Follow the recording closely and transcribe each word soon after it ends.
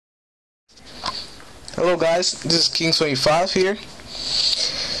Hello guys, this is King25 here,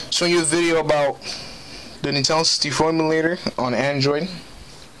 showing you a video about the Nintendo 64 emulator on Android,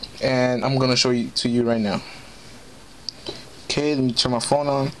 and I'm gonna show it to you right now. Okay, let me turn my phone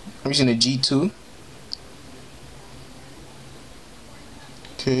on. I'm using a G2.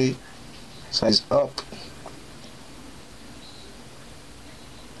 Okay, size up.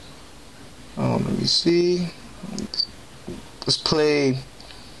 Let me see. Let's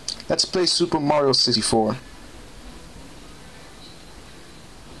play Super Mario 64.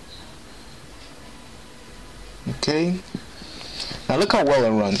 Okay. Now look how well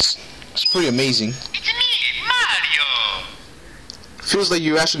it runs. It's pretty amazing. It's me, Mario. Feels like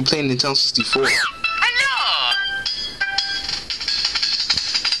you're actually playing Nintendo 64. Hello.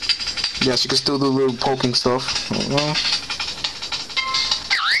 Yes, you can still do little poking stuff.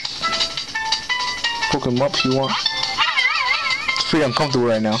 Poke him up if you want. It's pretty uncomfortable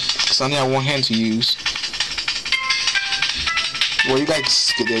right now, because I only have one hand to use. Well, you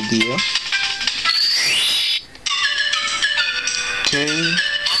guys get the idea. Okay.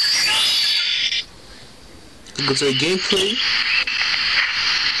 Go to the gameplay.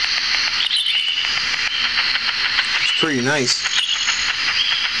 It's pretty nice.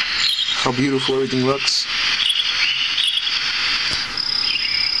 How beautiful everything looks.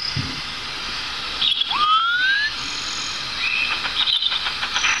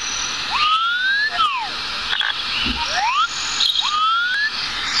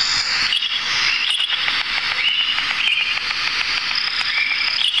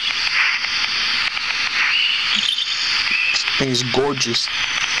 Thing is gorgeous.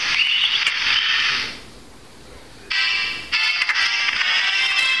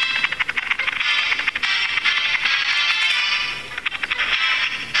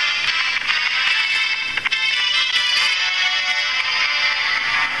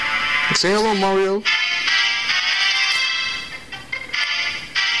 Say hello, Mario.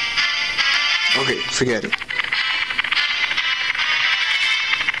 Okay, forget it.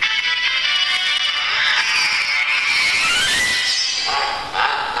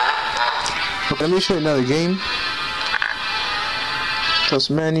 Let me show you another game. Plus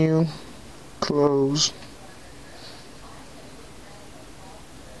menu, close.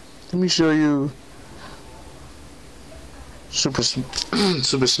 Let me show you Super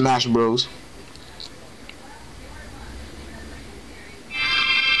Smash Bros.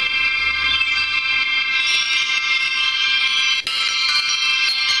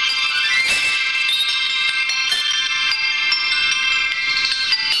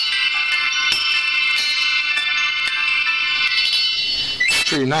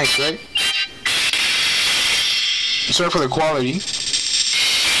 Pretty nice, right? Sorry for the quality. I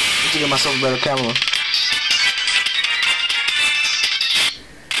need to get myself a better camera.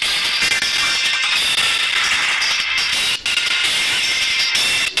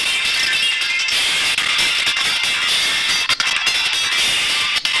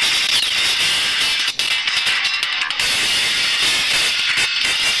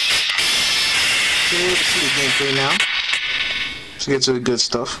 Okay, let's see the gameplay now. Let's get to the good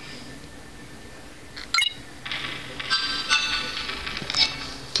stuff.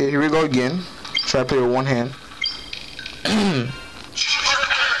 Okay, here we go again. Try to play with one hand.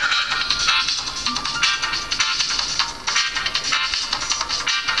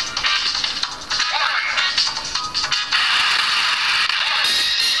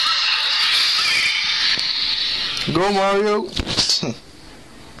 Go Mario! I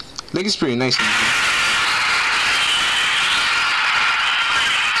think it's pretty nice.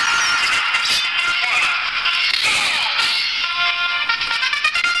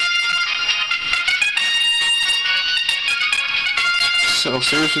 So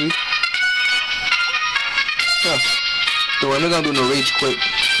seriously? Yeah. Though I'm not gonna do no rage quit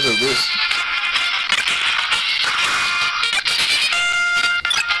because of this.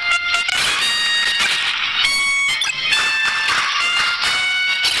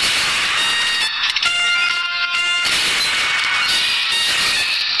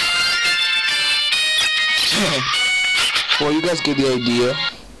 Well, you guys get the idea.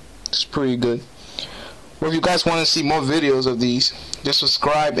 It's pretty good. Well, if you guys want to see more videos of these, just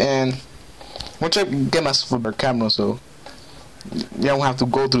subscribe, and once I get myself a better camera, so you don't have to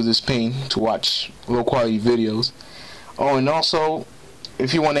go through this pain to watch low quality videos. Oh, and also,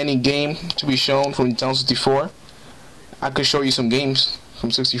 if you want any game to be shown from Nintendo 64, I could show you some games from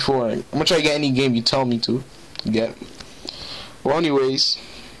 64. I'm gonna try to get any game you tell me to get. Well, anyways,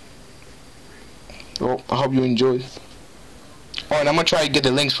 well, I hope you enjoyed. Oh, and I'm gonna try to get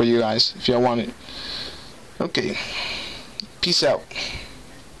the links for you guys if y'all want it. Okay, peace out.